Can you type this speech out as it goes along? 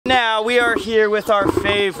Now we are here with our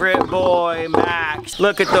favorite boy, Max.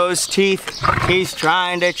 Look at those teeth. He's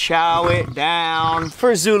trying to chow it down.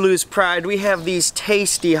 For Zulu's pride, we have these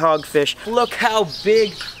tasty hogfish. Look how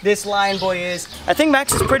big this lion boy is. I think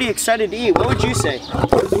Max is pretty excited to eat. What would you say?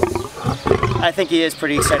 I think he is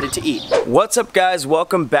pretty excited to eat. What's up, guys?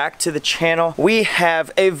 Welcome back to the channel. We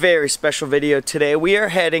have a very special video today. We are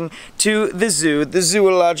heading to the zoo, the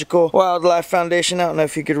Zoological Wildlife Foundation. I don't know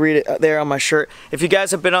if you could read it there on my shirt. If you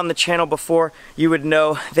guys have been on the channel before, you would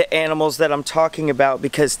know the animals that I'm talking about,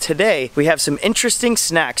 because today we have some interesting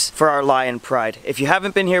snacks for our lion pride. If you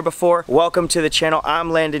haven't been here before, welcome to the channel.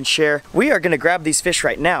 I'm Landon Scherr. We are gonna grab these fish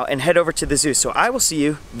right now and head over to the zoo, so I will see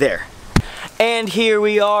you there. And here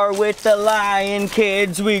we are with the lion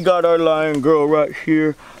kids. We got our lion girl right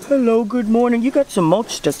here. Hello, good morning. You got some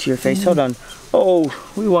mulch stuck to your face. Hold on. Oh,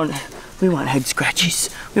 we want head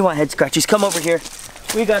scratchies. We want head scratchies. Come over here.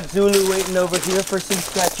 We got Zulu waiting over here for some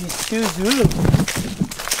scratchies too. Zulu.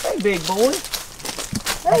 Hey, big boy.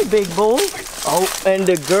 Hey, big boy. Oh, and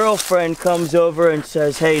the girlfriend comes over and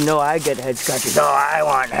says, hey, no, I get head scratches. Oh, I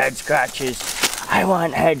want head scratches. I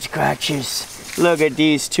want head scratches. Look at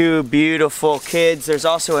these two beautiful kids. There's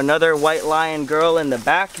also another white lion girl in the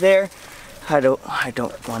back there. I don't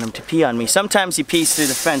want him to pee on me. Sometimes he pees through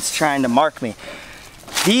the fence trying to mark me.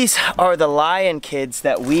 These are the lion kids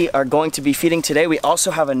that we are going to be feeding today. We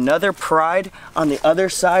also have another pride on the other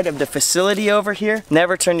side of the facility over here.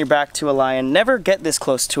 Never turn your back to a lion. Never get this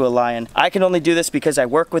close to a lion. I can only do this because I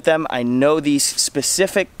work with them. I know these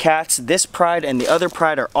specific cats. This pride and the other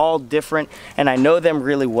pride are all different, and I know them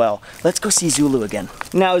really well. Let's go see Zulu again.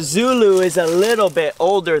 Now, Zulu is a little bit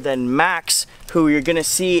older than Max, who you're gonna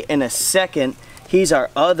see in a second. He's our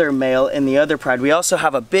other male in the other pride. We also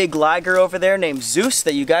have a big liger over there named Zeus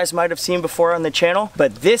that you guys might have seen before on the channel.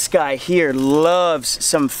 But this guy here loves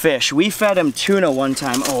some fish. We fed him tuna one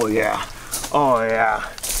time. Oh yeah, oh yeah.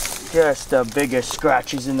 Just the biggest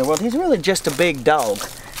scratches in the world. He's really just a big dog.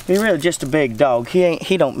 He's really just a big dog.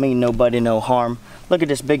 He don't mean nobody no harm. Look at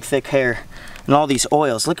this big thick hair and all these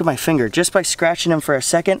oils. Look at my finger. Just by scratching him for a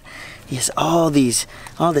second, he has all this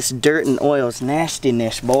dirt and oils.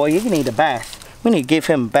 Nastiness, boy. You can need a bath. We need to give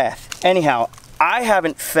him a bath. Anyhow, I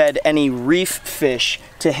haven't fed any reef fish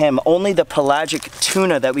to him, only the pelagic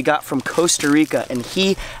tuna that we got from Costa Rica, and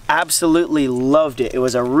he absolutely loved it. It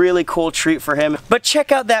was a really cool treat for him. But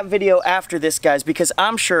check out that video after this, guys, because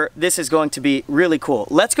I'm sure this is going to be really cool.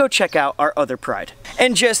 Let's go check out our other pride.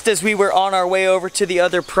 And just as we were on our way over to the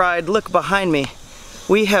other pride, look behind me.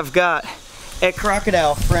 We have got a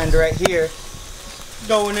crocodile friend right here.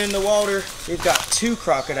 Going in the water. We've got two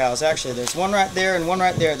crocodiles, actually. There's one right there and one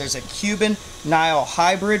right there. There's a Cuban Nile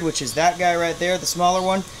hybrid, which is that guy right there, the smaller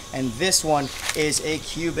one, and this one is a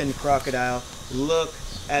Cuban crocodile. Look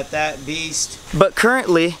at that beast. But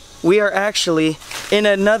currently we are actually in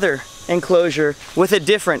another enclosure with a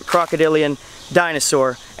different crocodilian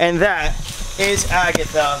dinosaur, and that is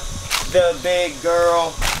Agatha, the big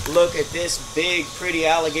girl. Look at this big pretty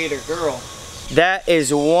alligator girl. That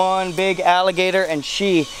is one big alligator, and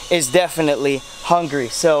she is definitely hungry.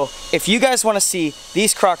 So if you guys want to see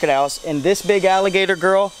these crocodiles and this big alligator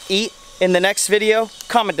girl eat in the next video,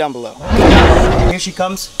 comment down below. Here she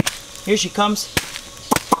comes. Here she comes.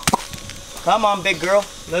 Come on, big girl.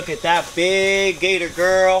 Look at that big gator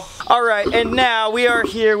girl. All right, and now we are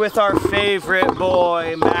here with our favorite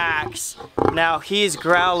boy, Max. Now he's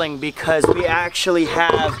growling because we actually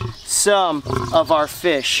have some of our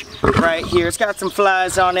fish right here. It's got some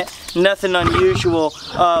flies on it. Nothing unusual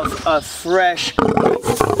of a fresh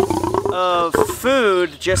of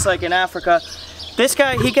food, just like in Africa. This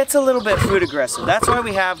guy, he gets a little bit food aggressive. That's why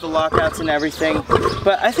we have the lockouts and everything.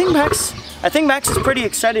 But I think Max is pretty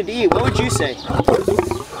excited to eat. What would you say?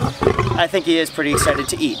 I think he is pretty excited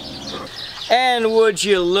to eat. And would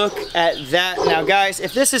you look at that? Now guys,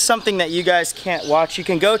 if this is something that you guys can't watch, you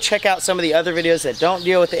can go check out some of the other videos that don't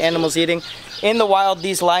deal with the animals eating. In the wild,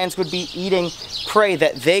 these lions would be eating prey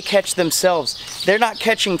that they catch themselves. They're not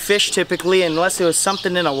catching fish typically unless it was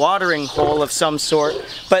something in a watering hole of some sort.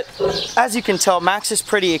 But as you can tell, Max is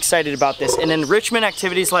pretty excited about this. And enrichment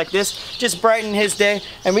activities like this just brighten his day.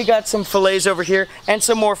 And we got some fillets over here and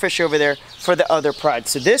some more fish over there for the other pride.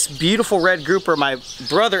 So this beautiful red grouper my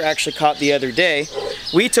brother actually caught the other day,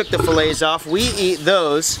 we took the fillets off, we eat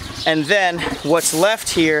those, and then what's left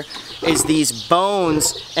here is these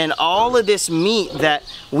bones and all of this meat that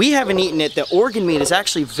we haven't eaten it. The organ meat is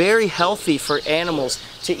actually very healthy for animals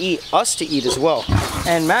to eat, us to eat as well.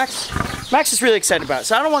 And Max is really excited about it,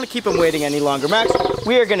 so I don't want to keep him waiting any longer. Max,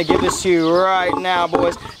 we are going to give this to you right now,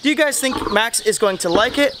 boys. Do you guys think Max is going to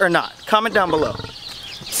like it or not? Comment down below.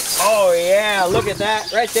 Oh yeah, look at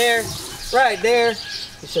that, right there, right there.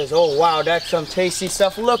 He says, oh wow, that's some tasty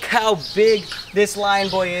stuff. Look how big this lion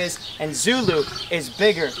boy is, and Zulu is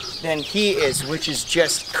bigger than he is, which is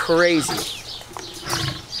just crazy.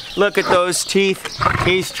 Look at those teeth.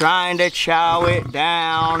 He's trying to chow it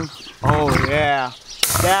down. Oh yeah,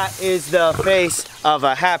 that is the face of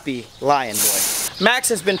a happy lion boy. Max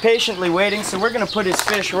has been patiently waiting, so we're gonna put his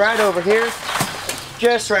fish right over here,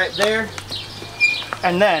 just right there,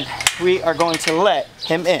 and then we are going to let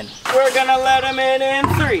him in. We're gonna let him in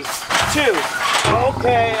 3, 2.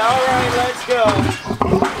 Okay, all right, let's go.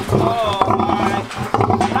 Oh my,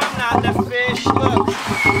 I'm not the fish, look.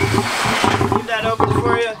 Leave that open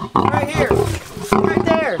for you. Right here, right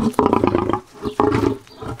there.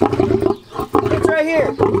 It's right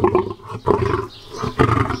here.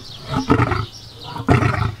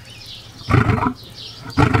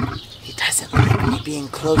 He doesn't like me being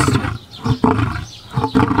close to him.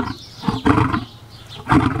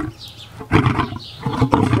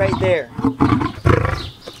 It's right there.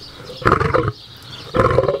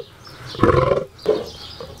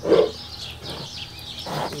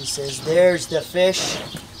 He says, there's the fish.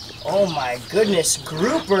 Oh my goodness,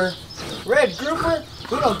 grouper. Red grouper?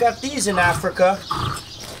 We don't got these in Africa.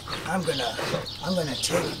 I'm gonna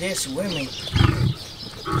take this with me.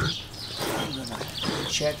 I'm gonna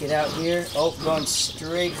check it out here. Oh, going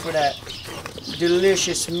straight for that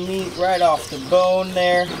delicious meat right off the bone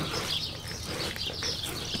there.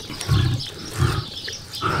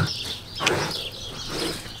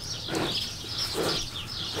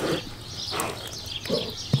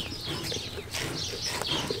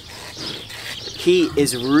 He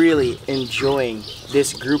is really enjoying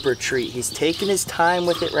this grouper treat. He's taking his time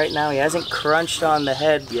with it right now. He hasn't crunched on the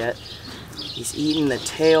head yet. He's eating the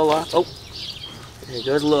tail off. Oh, there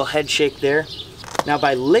goes a little head shake there. Now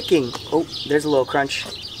by licking, oh, there's a little crunch.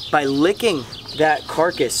 By licking that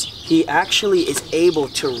carcass, he actually is able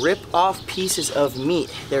to rip off pieces of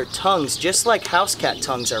meat. Their tongues, just like house cat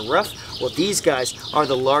tongues, are rough. Well, these guys are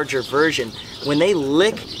the larger version. When they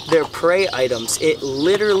lick their prey items, it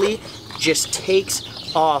literally just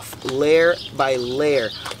takes off layer by layer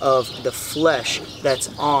of the flesh that's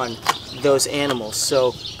on those animals.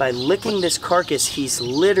 So by licking this carcass, he's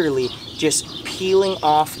literally just peeling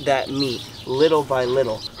off that meat little by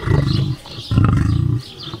little.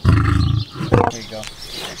 There you go.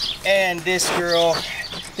 And this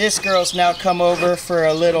girl's now come over for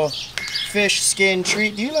a little fish skin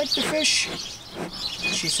treat. Do you like the fish?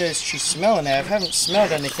 She says she's smelling it. I haven't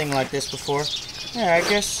smelled anything like this before. Yeah, I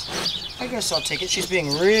guess I'll take it. She's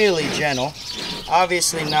being really gentle.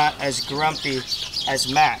 Obviously not as grumpy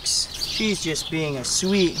as Max. She's just being a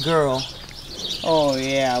sweet girl. Oh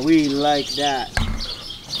yeah, we like that.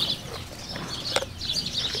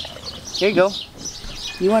 Here you go.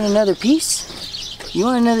 You want another piece? You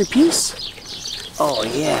want another piece? Oh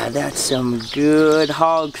yeah, that's some good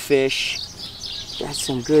hogfish. That's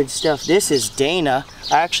some good stuff. This is Dana.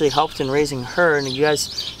 I actually helped in raising her, and you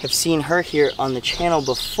guys have seen her here on the channel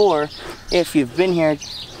before. If you've been here,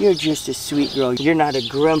 you're just a sweet girl. You're not a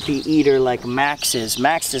grumpy eater like Max is.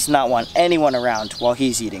 Max does not want anyone around while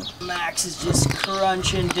he's eating. Max is just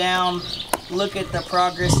crunching down. Look at the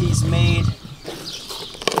progress he's made.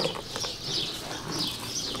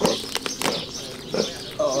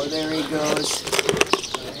 Oh, there he goes.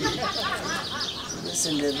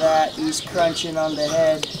 Listen to that, he's crunching on the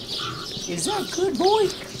head. Is that good, boy?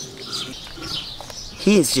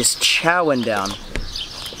 He is just chowing down.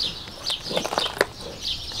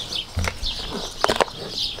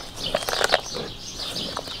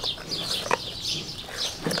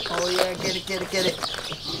 Oh yeah, get it, get it, get it.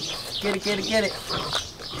 Get it, get it, get it.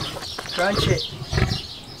 Crunch it.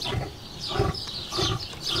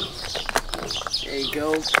 There you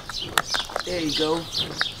go. There you go.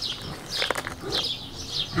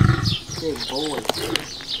 Good boy.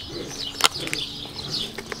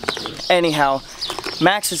 Anyhow,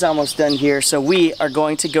 Max is almost done here, so we are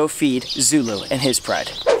going to go feed Zulu and his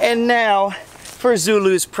pride. And now, for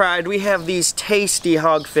Zulu's pride, we have these tasty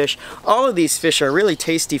hogfish. All of these fish are really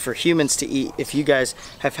tasty for humans to eat if you guys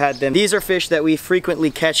have had them. These are fish that we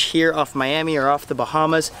frequently catch here off Miami or off the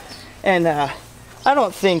Bahamas. And I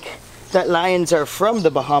don't think that lions are from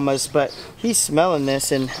the Bahamas, but he's smelling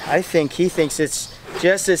this and I think he thinks it's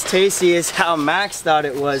just as tasty as how Max thought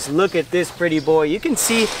it was. Look at this pretty boy. You can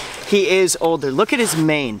see he is older. Look at his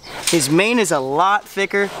mane. His mane is a lot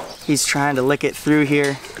thicker. He's trying to lick it through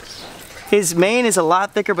here. His mane is a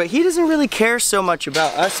lot thicker, but he doesn't really care so much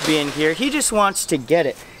about us being here. He just wants to get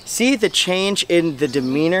it. See the change in the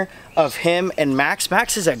demeanor of him and Max?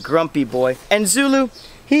 Max is a grumpy boy. And Zulu,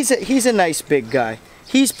 he's a nice big guy.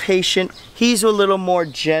 He's patient, he's a little more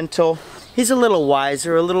gentle, he's a little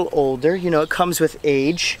wiser, a little older, you know, it comes with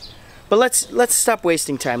age. But let's stop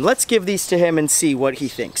wasting time. Let's give these to him and see what he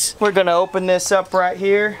thinks. We're gonna open this up right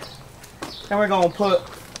here, and we're gonna put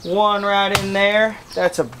one right in there.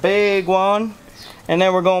 That's a big one. And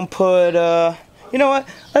then we're gonna put, you know what?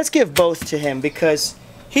 Let's give both to him because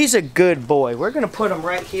he's a good boy. We're gonna put him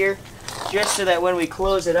right here just so that when we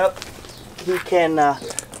close it up, he can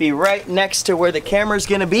be right next to where the camera's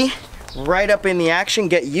gonna be, right up in the action,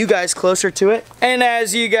 get you guys closer to it. And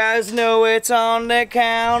as you guys know, it's on the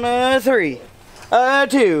count of 3,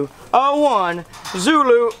 2, 1,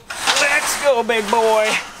 Zulu. Let's go, big boy.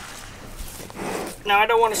 Now, I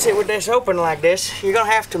don't want to sit with this open like this. You're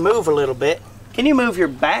gonna have to move a little bit. Can you move your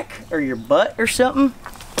back or your butt or something?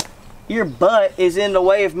 Your butt is in the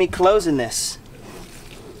way of me closing this.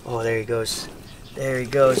 Oh, there he goes. There he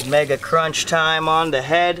goes. Mega crunch time on the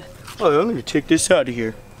head. Oh, I'm gonna take this out of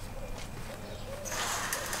here.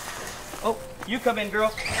 Oh, you come in,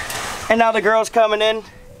 girl. And now the girl's coming in.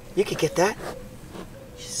 You could get that.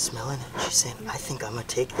 She's smelling it. She's saying, I think I'm gonna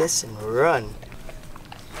take this and run.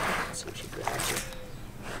 So she grabs it.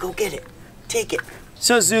 Go get it. Take it.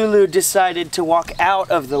 So Zulu decided to walk out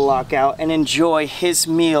of the lockout and enjoy his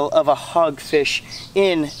meal of a hogfish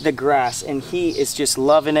in the grass, and he is just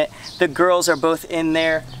loving it. The girls are both in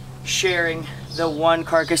there sharing the one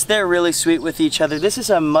carcass. They're really sweet with each other. This is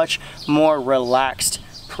a much more relaxed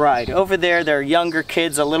pride. Over there, they're younger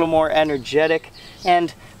kids, a little more energetic,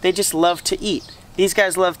 and they just love to eat. These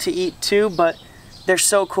guys love to eat too, but they're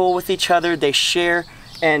so cool with each other. They share.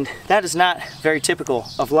 And that is not very typical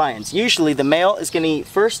of lions. Usually the male is gonna eat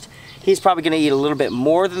first. He's probably gonna eat a little bit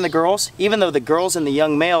more than the girls. Even though the girls and the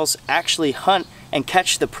young males actually hunt and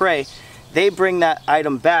catch the prey, they bring that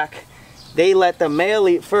item back. They let the male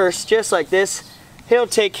eat first, just like this. He'll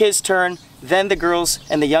take his turn, then the girls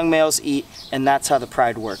and the young males eat, and that's how the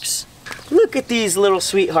pride works. Look at these little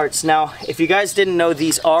sweethearts. Now, if you guys didn't know,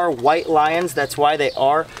 these are white lions. That's why they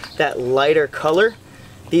are that lighter color.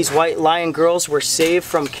 These white lion girls were saved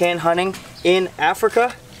from can hunting in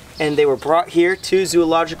Africa, and they were brought here to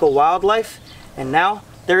zoological wildlife, and now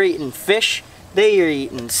they're eating fish, they are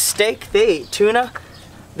eating steak, they ate tuna.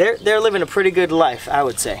 They're living a pretty good life, I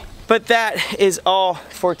would say. But that is all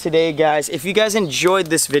for today, guys. If you guys enjoyed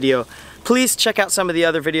this video, please check out some of the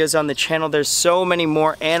other videos on the channel. There's so many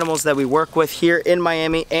more animals that we work with here in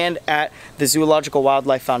Miami and at the Zoological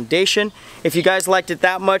Wildlife Foundation. If you guys liked it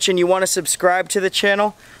that much and you want to subscribe to the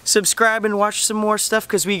channel, subscribe and watch some more stuff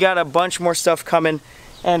because we got a bunch more stuff coming.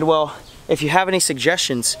 And well, if you have any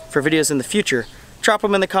suggestions for videos in the future, drop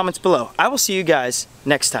them in the comments below. I will see you guys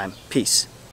next time. Peace.